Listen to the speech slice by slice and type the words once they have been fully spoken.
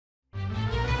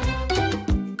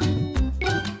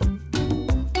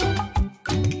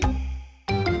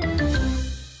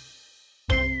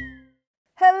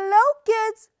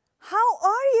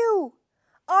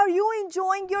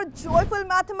joyful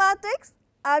mathematics?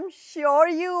 I'm sure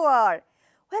you are.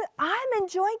 Well, I'm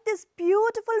enjoying this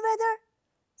beautiful weather.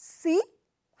 See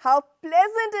how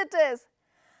pleasant it is.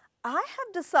 I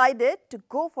have decided to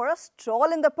go for a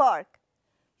stroll in the park.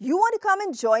 You want to come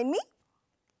and join me?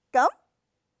 Come.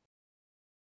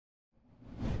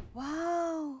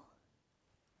 Wow,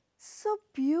 so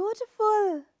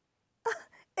beautiful,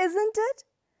 isn't it?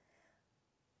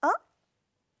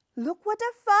 Look what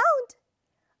I found.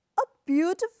 A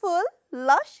beautiful,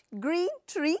 lush green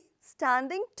tree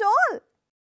standing tall.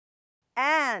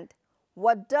 And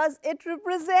what does it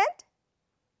represent?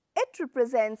 It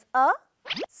represents a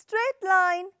straight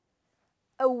line,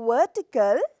 a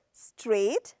vertical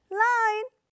straight line.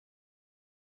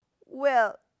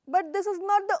 Well, but this is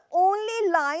not the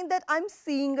only line that I'm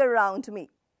seeing around me.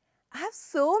 I have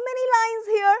so many lines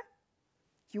here.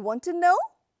 You want to know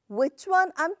which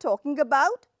one I'm talking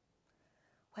about?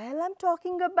 Well, I'm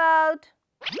talking about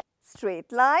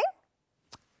straight line,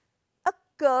 a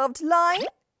curved line,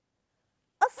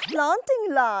 a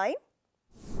slanting line.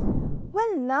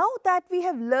 Well, now that we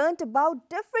have learnt about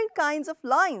different kinds of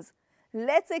lines,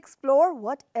 let's explore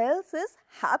what else is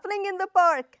happening in the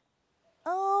park.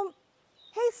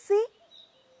 Hey, see,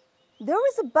 there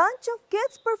is a bunch of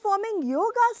kids performing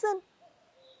yogasan.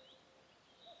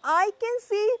 I can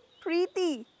see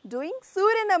Preeti doing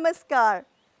Surya Namaskar,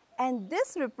 and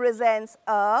this represents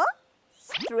a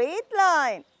straight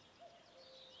line.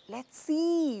 Let's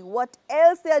see what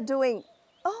else they are doing.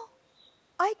 Oh,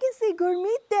 I can see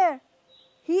Gurmeet there.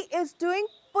 He is doing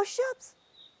push-ups,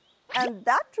 and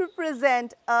that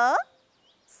represents a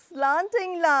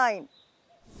slanting line.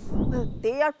 Well,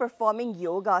 they are performing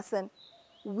yogasan.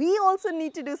 We also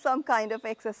need to do some kind of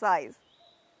exercise.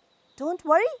 Don't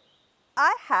worry,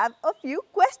 I have a few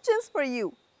questions for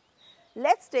you.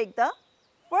 Let's take the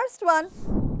first one.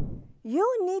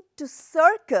 You need to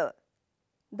circle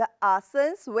the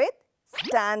asanas with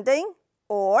standing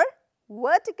or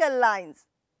vertical lines.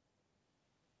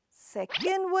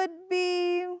 Second would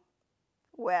be,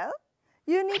 well,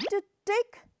 you need to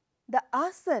tick the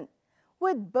asana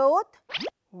with both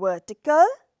vertical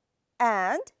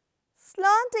and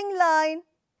slanting line.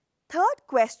 Third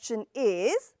question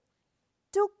is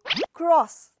to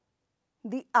cross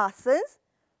the asanas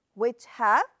which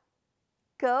have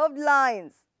curved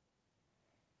lines.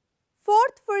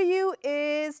 Fourth for you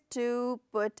is to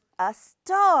put a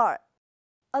star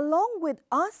along with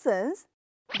asanas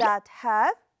that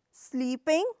have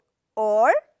sleeping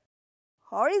or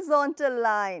horizontal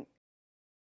line.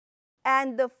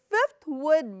 And the fifth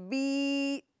would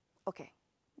be, okay,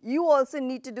 you also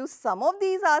need to do some of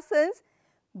these asanas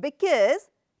because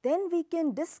then we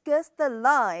can discuss the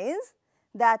lines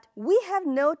that we have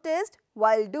noticed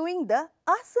while doing the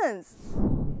asanas.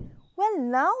 Well,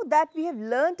 now that we have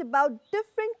learnt about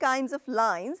different kinds of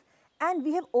lines and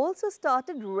we have also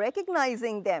started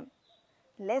recognizing them,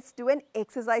 let's do an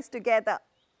exercise together.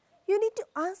 You need to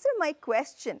answer my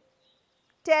question.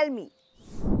 Tell me,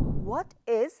 what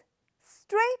is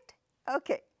straight?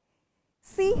 Okay,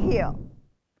 see here.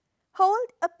 Hold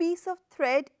a piece of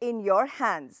thread in your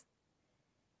hands.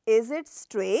 Is it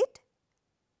straight?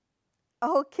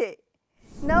 Okay,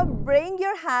 now bring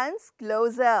your hands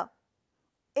closer.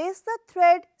 Is the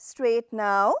thread straight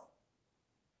now?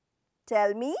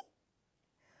 Tell me.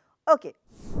 Okay,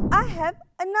 I have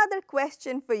another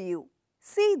question for you.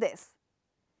 See this.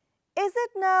 Is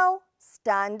it now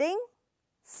standing,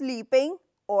 sleeping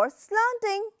or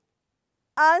slanting?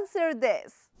 Answer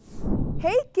this.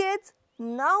 Hey kids,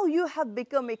 now you have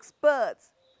become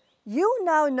experts. You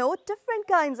now know different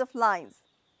kinds of lines.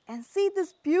 And see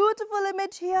this beautiful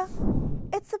image here?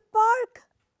 It's a park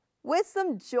with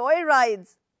some joy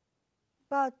rides.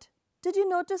 But did you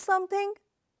notice something?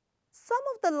 Some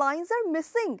of the lines are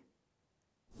missing.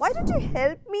 Why don't you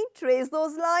help me trace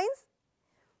those lines?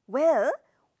 Well,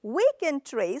 we can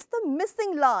trace the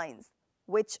missing lines,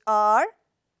 which are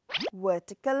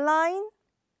vertical line,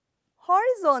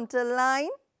 horizontal line,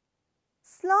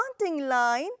 slanting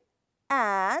line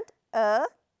and a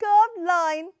curved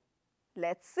line.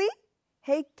 Let's see.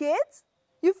 Hey kids,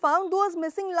 you found those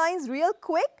missing lines real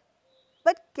quick.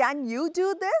 But can you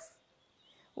do this?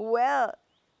 Well,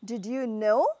 did you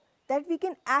know that we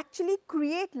can actually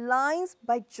create lines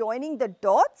by joining the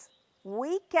dots?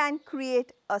 We can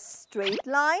create a straight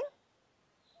line,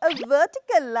 a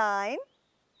vertical line,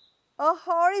 a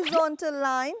horizontal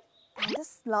line and a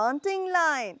slanting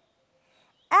line.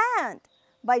 And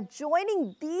by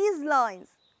joining these lines,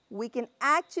 we can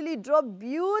actually draw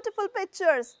beautiful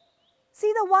pictures.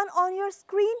 See the one on your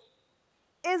screen?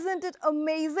 Isn't it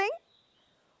amazing?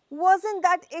 Wasn't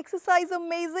that exercise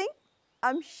amazing?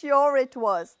 I'm sure it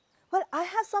was. Well, I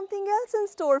have something else in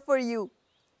store for you.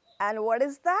 And what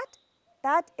is that?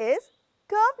 That is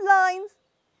curved lines.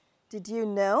 Did you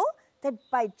know that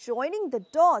by joining the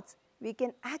dots, we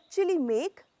can actually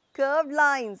make curved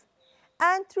lines?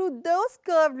 And through those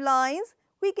curved lines,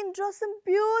 we can draw some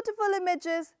beautiful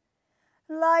images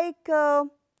like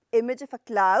image of a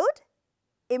cloud,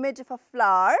 image of a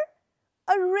flower,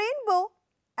 a rainbow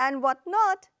and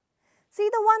whatnot. See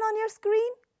the one on your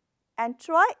screen and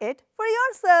try it for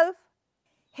yourself.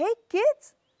 Hey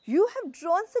kids, you have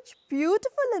drawn such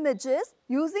beautiful images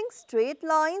using straight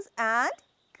lines and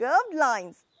curved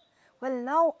lines. Well,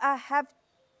 now I have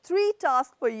 3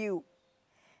 tasks for you.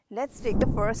 Let's take the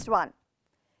first one.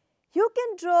 You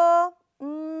can draw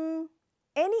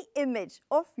any image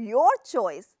of your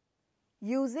choice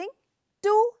using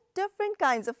 2 different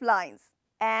kinds of lines.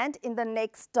 And in the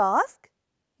next task,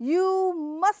 you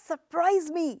must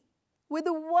surprise me with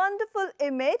a wonderful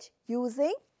image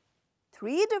using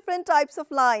 3 different types of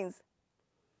lines.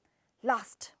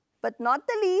 Last but not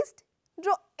the least,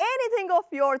 draw anything of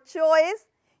your choice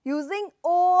using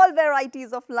all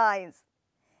varieties of lines.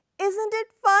 Isn't it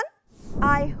fun?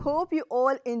 I hope you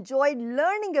all enjoyed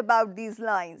learning about these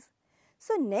lines.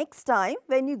 So next time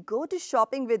when you go to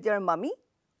shopping with your mummy,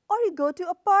 or you go to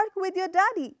a park with your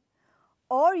daddy,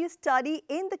 or you study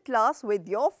in the class with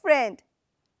your friend,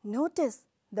 notice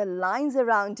the lines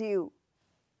around you.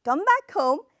 Come back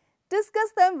home,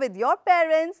 discuss them with your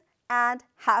parents and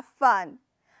have fun.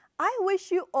 I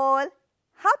wish you all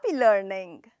happy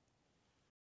learning.